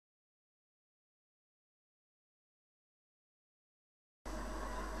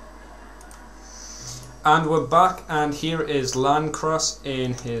And we're back, and here is Landcross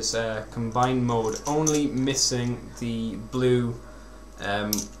in his combined mode, only missing the blue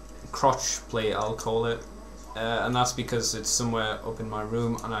crotch plate, I'll call it, and that's because it's somewhere up in my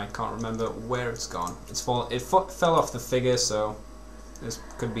room and I can't remember where it's gone. It fell off the figure, so this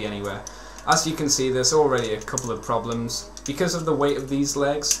could be anywhere. As you can see, there's already a couple of problems. Because of the weight of these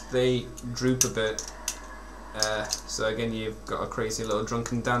legs, they droop a bit. So again, you've got a crazy little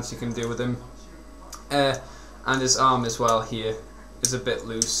drunken dance you can do with him. And his arm as well here is a bit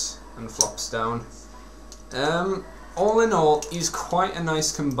loose and flops down. All in all, he's quite a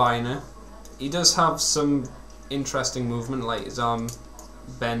nice combiner. He does have some interesting movement, like his arm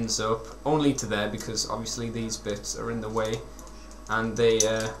bends up, only to there because obviously these bits are in the way, and they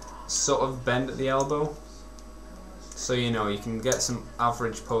sort of bend at the elbow. So you know, you can get some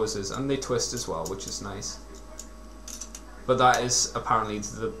average poses, and they twist as well, which is nice. But that is apparently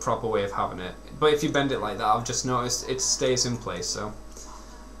the proper way of having it. But if you bend it like that, I've just noticed it stays in place. So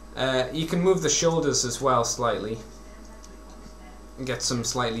you can move the shoulders as well slightly and get some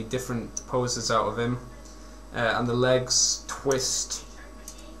slightly different poses out of him. And the legs twist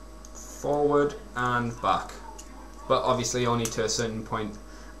forward and back, but obviously only to a certain point.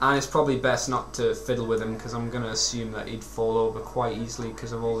 And it's probably best not to fiddle with him, because I'm going to assume that he'd fall over quite easily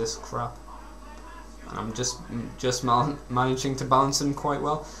because of all this crap. I'm just managing to balance him quite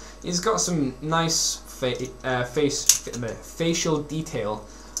well. He's got some nice facial detail,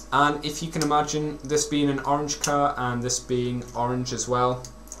 and if you can imagine this being an orange car and this being orange as well,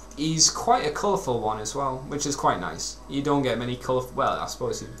 he's quite a colourful one as well, which is quite nice. You don't get many colourful, well, I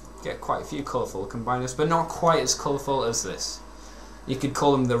suppose you get quite a few colourful combiners, but not quite as colourful as this. You could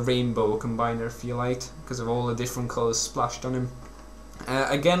call him the rainbow combiner if you liked, because of all the different colours splashed on him.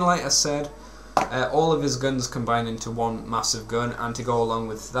 Again, like I said, all of his guns combine into one massive gun, and to go along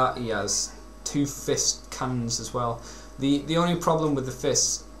with that, he has two fist cannons as well. The only problem with the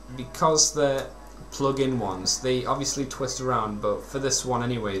fists, because they're plug-in ones, they obviously twist around, but for this one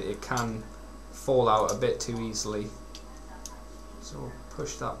anyway, it can fall out a bit too easily. So we'll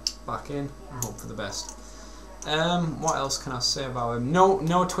push that back in and hope for the best. What else can I say about him?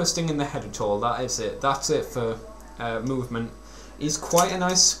 No twisting in the head at all. That is it. That's it for movement. He's quite a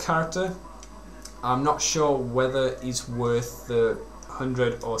nice character. I'm not sure whether he's worth the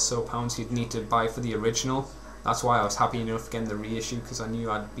 £100 or so you'd need to buy for the original. That's why I was happy enough getting the reissue, because I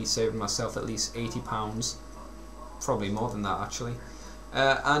knew I'd be saving myself at least £80. Probably more than that actually.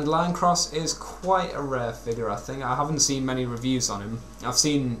 And Landcross is quite a rare figure, I think. I haven't seen many reviews on him. I've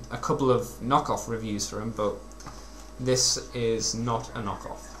seen a couple of knockoff reviews for him, but this is not a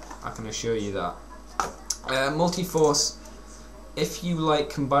knockoff, I can assure you that. Multi-force, if you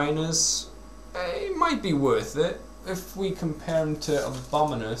like combiners, it might be worth it. If we compare him to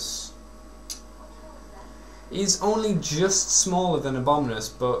Abominus, he's only just smaller than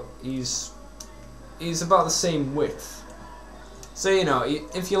Abominus, but he's about the same width. So you know,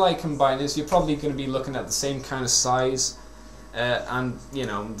 if you like combiners, you're probably going to be looking at the same kind of size, and you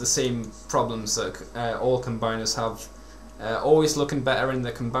know, the same problems that all combiners have. Always looking better in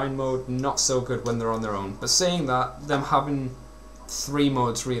the combined mode, not so good when they're on their own. But saying that, them having three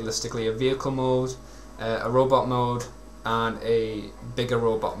modes realistically, a vehicle mode, a robot mode, and a bigger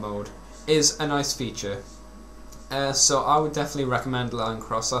robot mode, is a nice feature. So I would definitely recommend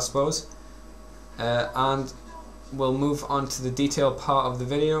Landcross, I suppose. And we'll move on to the detailed part of the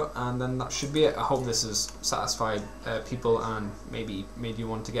video, and then that should be it. I hope this has satisfied people and maybe made you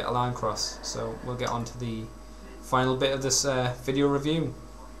want to get a Landcross. So we'll get on to the final bit of this video review.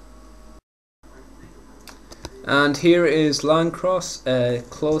 And here is Landcross,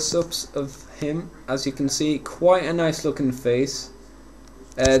 close-ups of him. As you can see, quite a nice looking face.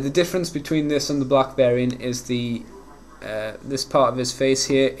 The difference between this and the black variant is the this part of his face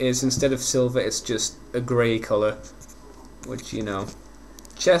here is, instead of silver, it's just a grey colour, which, you know.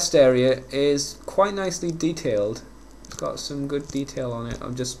 Chest area is quite nicely detailed. It's got some good detail on it.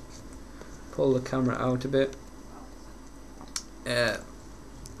 I'll just pull the camera out a bit.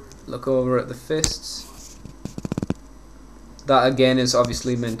 Look over at the fists. That again is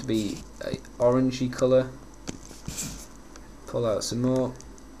obviously meant to be an orangey colour. Pull out some more.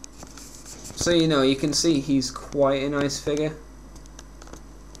 So you know, you can see he's quite a nice figure.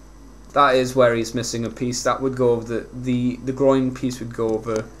 That is where he's missing a piece. That would go over the groin piece would go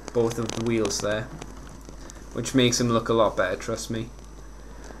over both of the wheels there, which makes him look a lot better, trust me.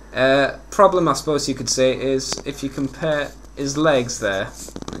 Problem, I suppose you could say, is if you compare his legs there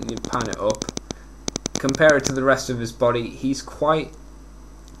and you pan it up, compare it to the rest of his body, he's quite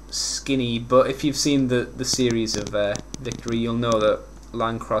skinny. But if you've seen the series of Victory, you'll know that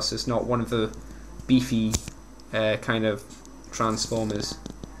Landcross is not one of the beefy kind of Transformers.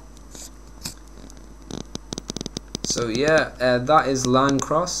 So yeah, that is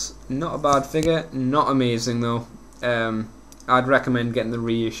Landcross. Not a bad figure, not amazing though. I'd recommend getting the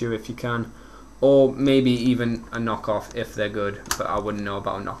reissue if you can, or maybe even a knockoff if they're good, but I wouldn't know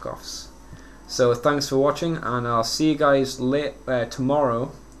about knockoffs. So thanks for watching, and I'll see you guys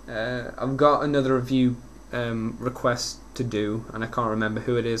tomorrow. I've got another review request to do, and I can't remember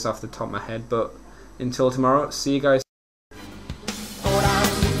who it is off the top of my head, but until tomorrow, see you guys.